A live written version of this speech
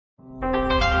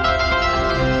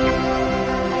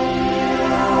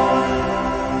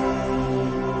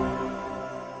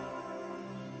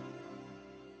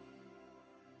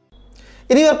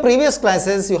In your previous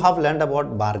classes, you have learned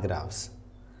about bar graphs.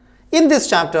 In this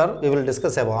chapter, we will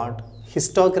discuss about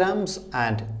histograms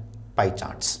and pie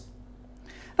charts.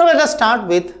 Now let us start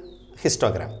with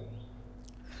histogram.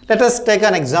 Let us take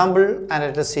an example and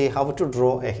let us see how to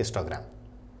draw a histogram.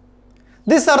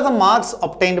 These are the marks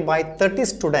obtained by 30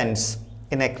 students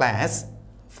in a class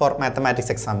for mathematics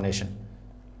examination.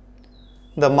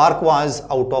 The mark was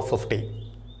out of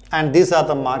 50 and these are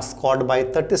the marks scored by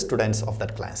 30 students of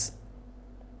that class.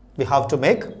 We have to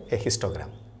make a histogram.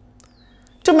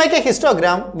 To make a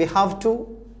histogram, we have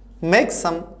to make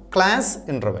some class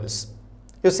intervals.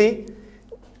 You see,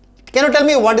 can you tell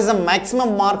me what is the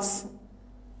maximum marks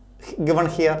given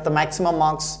here? The maximum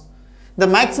marks. The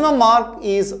maximum mark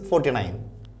is 49.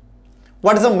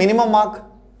 What is the minimum mark?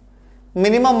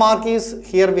 Minimum mark is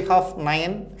here we have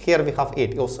 9, here we have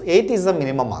 8. So 8 is the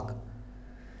minimum mark.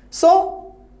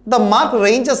 So the mark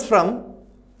ranges from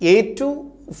 8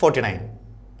 to 49.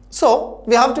 So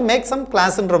we have to make some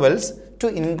class intervals to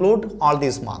include all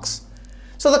these marks.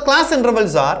 So the class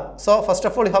intervals are, so first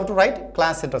of all you have to write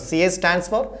class interval. CA stands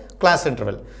for class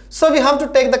interval. So we have to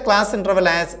take the class interval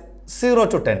as 0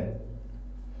 to 10.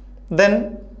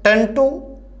 Then 10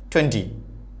 to 20.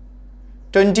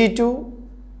 20 to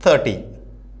 30.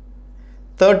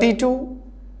 30 to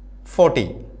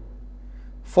 40.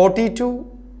 40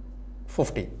 to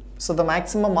 50. So the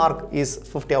maximum mark is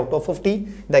 50 out of 50.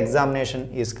 The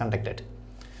examination is conducted.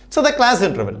 So the class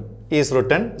interval is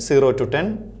written 0 to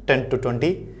 10, 10 to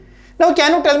 20. Now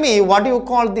can you tell me what do you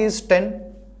call this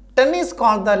 10? 10 is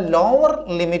called the lower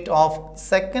limit of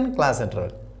second class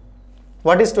interval.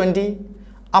 What is 20?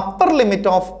 Upper limit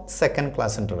of second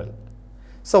class interval.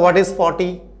 So what is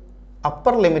 40?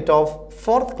 Upper limit of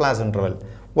fourth class interval.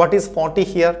 What is 40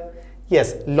 here?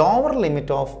 Yes, lower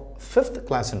limit of fifth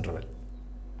class interval.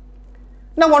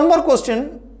 Now one more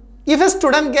question. If a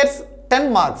student gets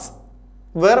 10 marks,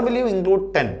 where will you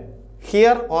include 10?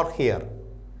 Here or here?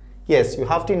 Yes, you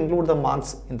have to include the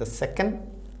marks in the second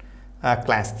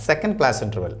class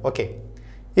interval. Okay.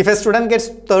 If a student gets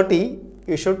 30,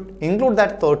 you should include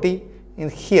that 30 in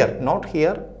here, not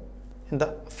here. In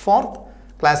the fourth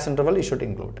class interval, you should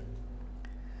include.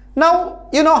 Now,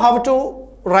 you know how to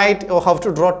write or how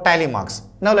to draw tally marks.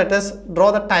 Now, let us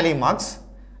draw the tally marks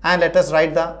and let us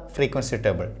write the frequency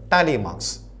table. Tally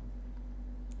marks.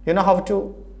 You know how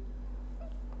to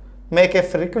make a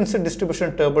frequency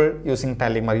distribution table using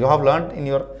tally mark. You have learned in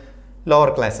your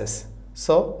lower classes.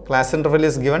 So, class interval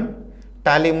is given.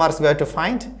 Tally marks we have to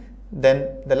find.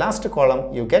 Then the last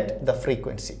column you get the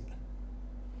frequency.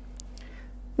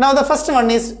 Now the first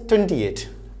one is 28.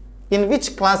 In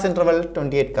which class interval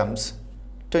 28 comes?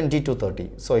 20 to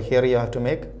 30. So here you have to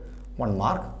make one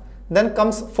mark. Then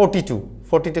comes 42.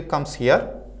 42 comes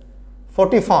here.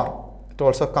 44. It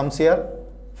also comes here.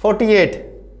 48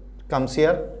 comes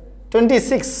here.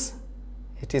 26.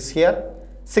 It is here.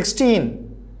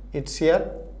 16. It's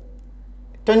here.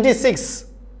 26.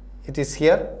 It is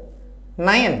here.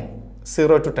 9.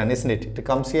 0 to 10, isn't it? It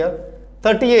comes here.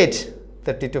 38.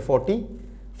 30 to 40.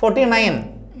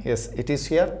 49. Yes, it is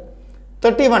here.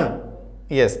 31.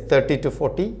 Yes, 30 to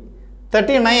 40.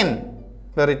 39.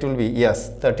 Where it will be? Yes,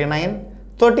 39.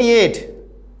 38.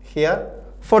 Here.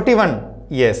 41.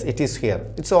 Yes, it is here.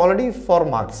 It's already 4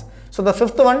 marks. So the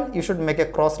fifth one you should make a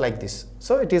cross like this.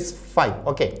 So it is 5.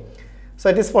 Okay. So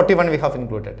it is 41 we have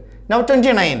included. Now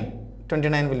 29.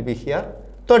 29 will be here.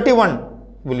 31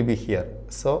 will be here.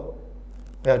 So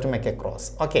we have to make a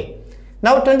cross. Okay.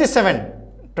 Now 27.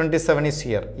 27 is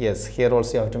here. Yes, here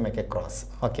also you have to make a cross.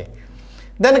 Okay.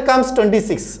 Then comes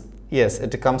 26. Yes,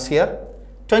 it comes here.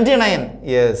 29.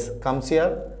 Yes, comes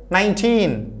here.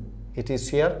 19. It is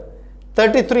here.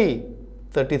 33.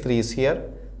 33 is here.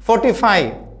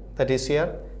 45. That is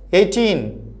here.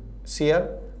 18 is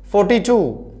here.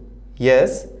 42.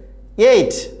 Yes.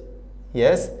 8.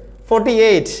 Yes.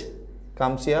 48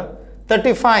 comes here.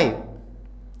 35.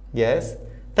 Yes.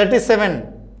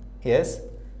 37. Yes.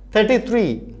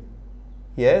 33.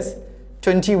 Yes.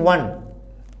 21.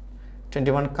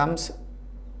 21 comes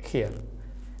here.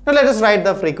 Now let us write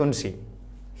the frequency.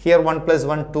 Here 1 plus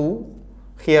 1, 2.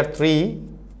 Here 3.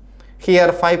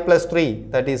 Here 5 plus 3,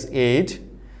 that is 8.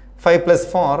 5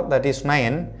 plus 4, that is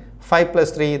 9. 5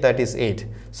 plus 3, that is 8.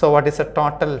 So what is the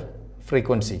total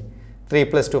frequency? 3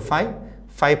 plus 2, 5.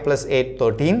 5 plus 8,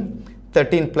 13.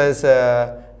 13 plus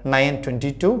 9,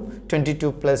 22.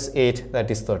 22 plus 8, that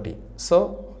is 30.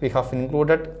 So we have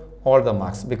included all the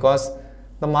marks because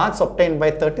the marks obtained by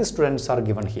 30 students are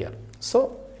given here.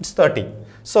 So it's 30.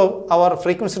 So our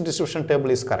frequency distribution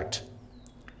table is correct.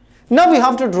 Now we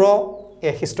have to draw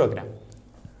a histogram.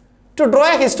 To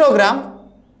draw a histogram,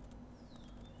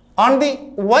 On the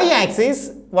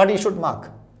y-axis, what you should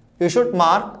mark? You should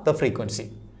mark the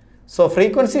frequency. So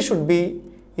frequency should be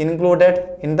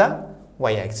included in the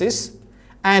y-axis.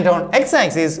 And on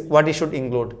x-axis, what you should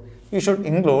include? You should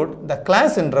include the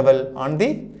class interval on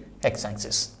the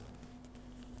x-axis.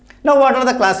 Now what are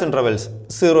the class intervals?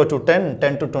 0 to 10,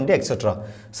 10 to 20, etc.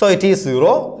 So it is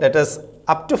 0, let us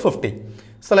up to 50.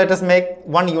 So let us make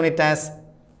one unit as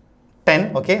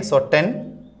 10, okay. So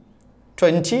 10,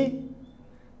 20,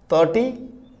 30,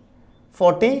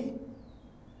 40,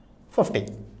 50.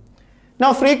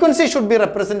 Now frequency should be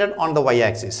represented on the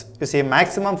y-axis. You see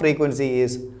maximum frequency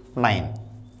is 9.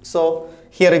 So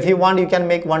here if you want, you can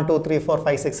make 1, 2, 3, 4,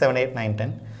 5, 6, 7, 8, 9,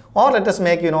 10. Or let us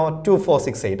make 2, 4,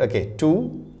 6, 8. Okay,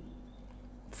 2,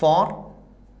 4,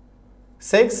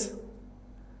 6,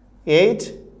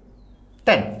 8,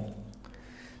 10.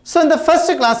 So in the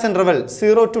first class interval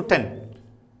 0 to 10,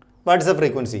 what is the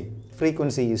frequency?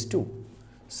 Frequency is 2.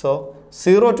 So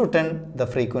 0 to 10, the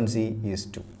frequency is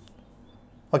 2.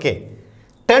 Okay.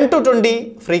 10 to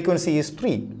 20, frequency is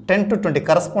 3. 10 to 20,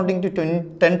 corresponding to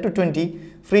 10 to 20,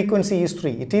 frequency is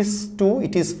 3. It is 2,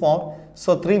 it is 4.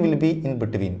 So 3 will be in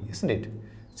between, isn't it?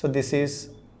 So this is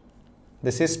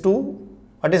 2.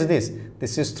 What is this?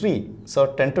 This is 3.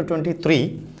 So 10 to 20,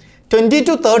 3. 20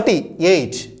 to 30,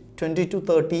 8. 20 to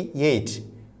 30, 8.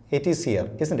 It is here,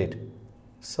 isn't it?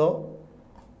 So,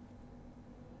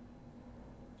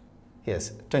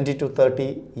 yes, 20 to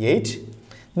 30, 8.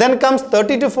 Then comes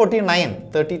 30 to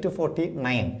 49. 30 to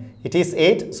 49. It is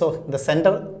 8. So the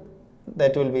center,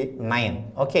 that will be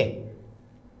 9. Okay.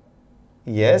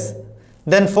 Yes.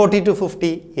 Then 40 to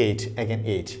 50, 8. Again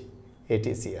 8. 8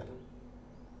 is here.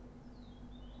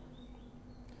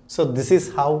 So this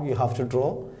is how you have to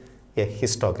draw a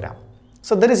histogram.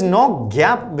 So there is no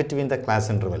gap between the class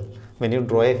interval. When you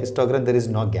draw a histogram, there is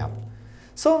no gap.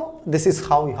 So this is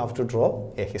how you have to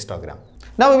draw a histogram.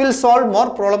 Now we will solve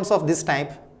more problems of this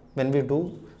type when we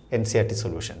do NCERT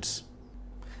solutions.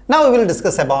 Now we will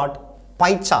discuss about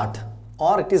pie chart,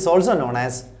 or it is also known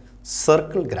as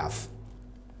circle graph.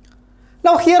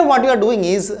 Now here what you are doing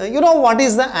is, what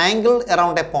is the angle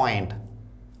around a point?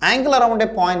 Angle around a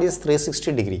point is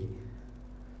 360 degree.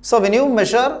 So when you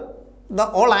measure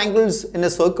all angles in a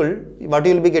circle, what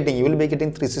you will be getting? You will be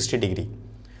getting 360 degree.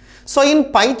 So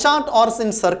in pie chart or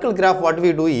in circle graph, what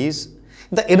we do is,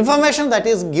 the information that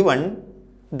is given,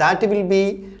 that will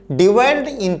be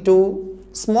divided into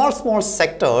small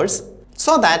sectors,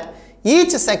 so that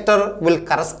each sector will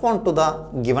correspond to the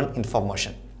given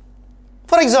information.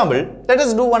 For example, let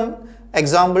us do one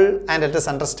example and let us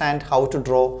understand how to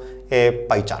draw a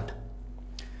pie chart.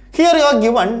 Here you are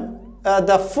given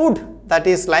the food that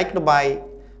is liked by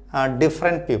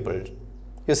different people.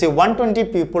 You see 120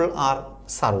 people are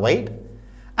surveyed,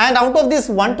 and out of this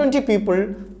 120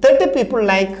 people, 30 people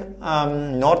like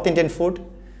North Indian food,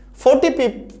 40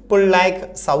 people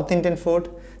like South Indian food,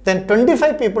 then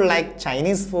 25 people like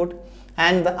Chinese food,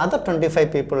 and the other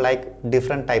 25 people like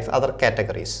different types, other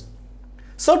categories.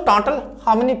 So total,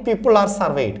 how many people are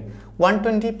surveyed?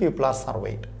 120 people are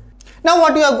surveyed. Now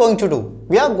what we are going to do?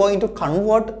 We are going to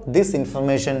convert this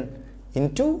information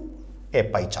into a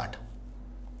pie chart.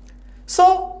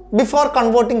 So before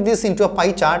converting this into a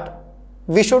pie chart,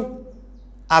 we should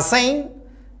assign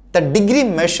the degree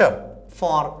measure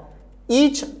for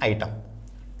each item.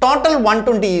 Total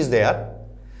 120 is there.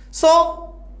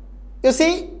 So you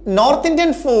see, North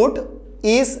Indian food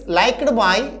is liked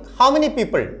by how many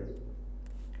people?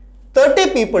 30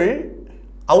 people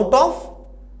out of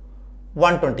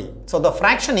 120. So the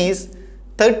fraction is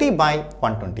 30 by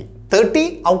 120.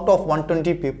 30 out of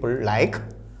 120 people like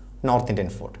North Indian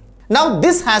food. Now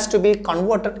this has to be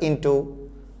converted into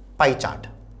pie chart.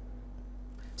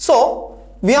 So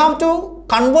we have to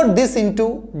convert this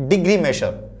into degree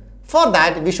measure. For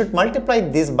that, we should multiply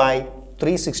this by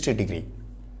 360 degree,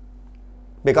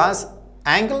 because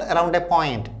angle around a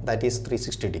point, that is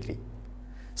 360 degree.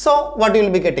 So what you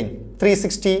will be getting?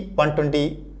 360,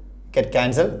 120 get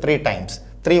cancelled 3 times.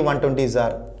 3 120s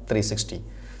are 360.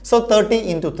 So 30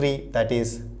 into 3, that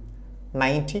is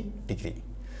 90 degree.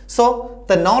 So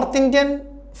the North Indian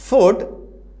food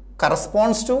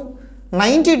corresponds to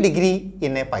 90 degree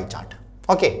in a pie chart.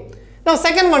 Okay. Now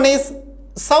second one is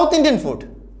South Indian food.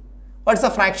 What's the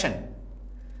fraction?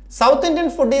 South Indian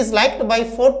food is liked by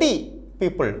 40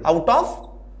 people out of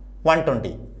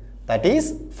 120. That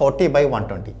is 40 by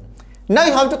 120. Now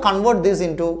you have to convert this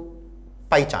into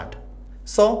pie chart.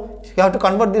 So you have to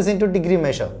convert this into degree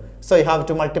measure. So you have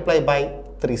to multiply by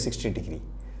 360 degree.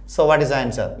 So what is the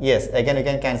answer? Yes, again you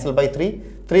can cancel by 3.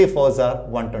 3 4s are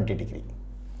 120 degree.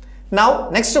 Now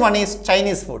next one is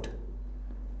Chinese food.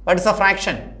 What is the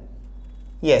fraction?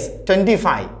 Yes,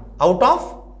 25 out of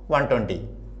 120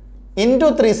 into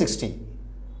 360.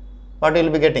 What you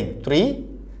will be getting?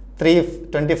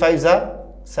 25s are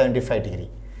 75 degree.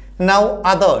 Now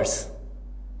others,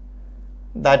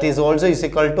 that is also is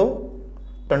equal to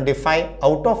 25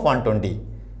 out of 120. You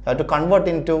have to convert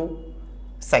into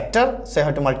sector, so you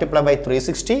have to multiply by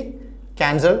 360,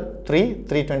 cancel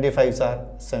 325s are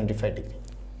 75 degree.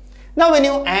 Now when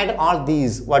you add all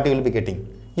these, what you will be getting?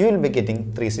 You will be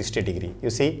getting 360 degree. You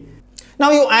see?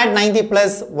 Now you add 90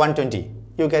 plus 120,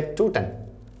 you get 210.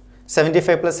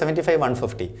 75 plus 75,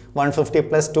 150. 150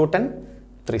 plus 210,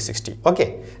 360.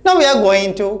 Okay. Now we are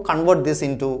going to convert this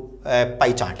into a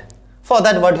pie chart. For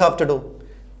that, what you have to do?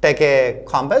 Take a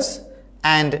compass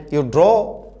and you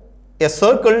draw a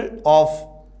circle of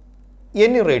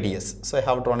any radius. So I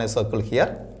have drawn a circle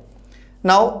here.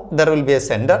 Now there will be a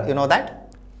center, you know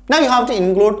that. Now you have to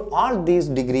include all these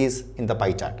degrees in the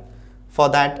pie chart. For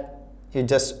that, you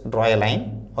just draw a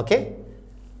line. Okay.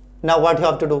 Now what you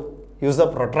have to do? Use the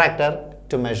protractor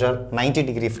to measure 90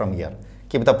 degree from here.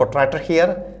 Keep the protractor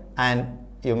here and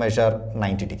you measure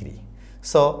 90 degree.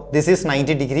 So this is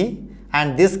 90 degree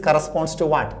and this corresponds to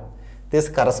what? This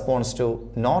corresponds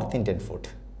to North Indian foot.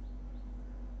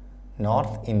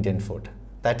 North Indian foot.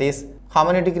 That is how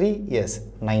many degree? Yes,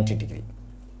 90 degree.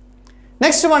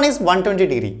 Next one is 120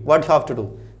 degree. What you have to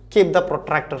do? Keep the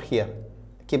protractor here.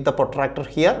 Keep the protractor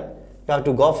here. You have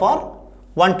to go for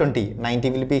 120. 90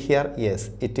 will be here.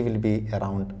 Yes, it will be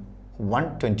around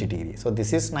 120 degree. So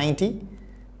this is 90.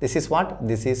 This is what?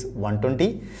 This is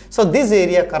 120. So this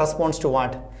area corresponds to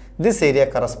what? This area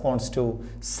corresponds to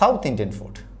South Indian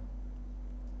foot.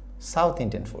 South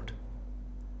Indian foot.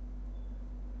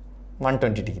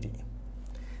 120 degree.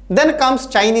 Then comes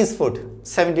Chinese foot,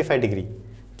 75 degree.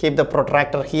 Keep the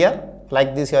protractor here.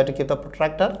 Like this, you have to keep the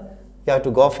protractor. You have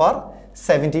to go for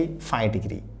 75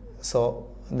 degree. So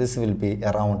this will be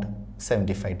around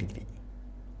 75 degree.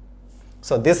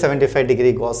 So this 75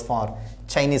 degree goes for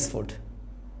Chinese foot.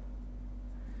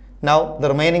 Now the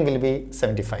remaining will be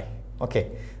 75.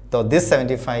 Okay. So this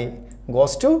 75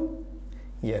 goes to,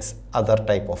 yes, other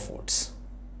type of foods.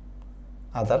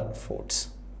 Other foods.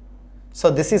 So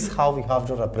this is how we have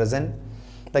to represent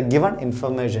the given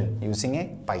information using a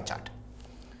pie chart.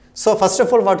 So first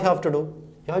of all, what you have to do?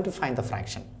 You have to find the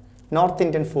fraction. North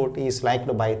Indian foot is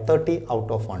liked by 30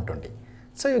 out of 120.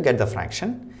 So you get the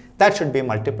fraction. That should be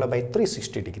multiplied by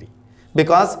 360 degree.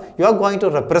 Because you are going to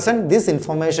represent this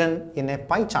information in a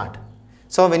pie chart.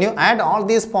 So when you add all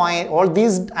these points, all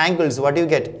these angles, what do you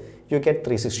get? You get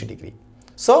 360 degree.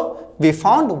 So we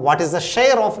found what is the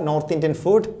share of North Indian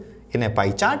food in a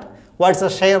pie chart, what is the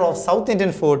share of South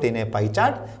Indian food in a pie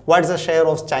chart, what is the share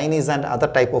of Chinese and other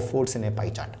type of foods in a pie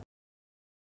chart.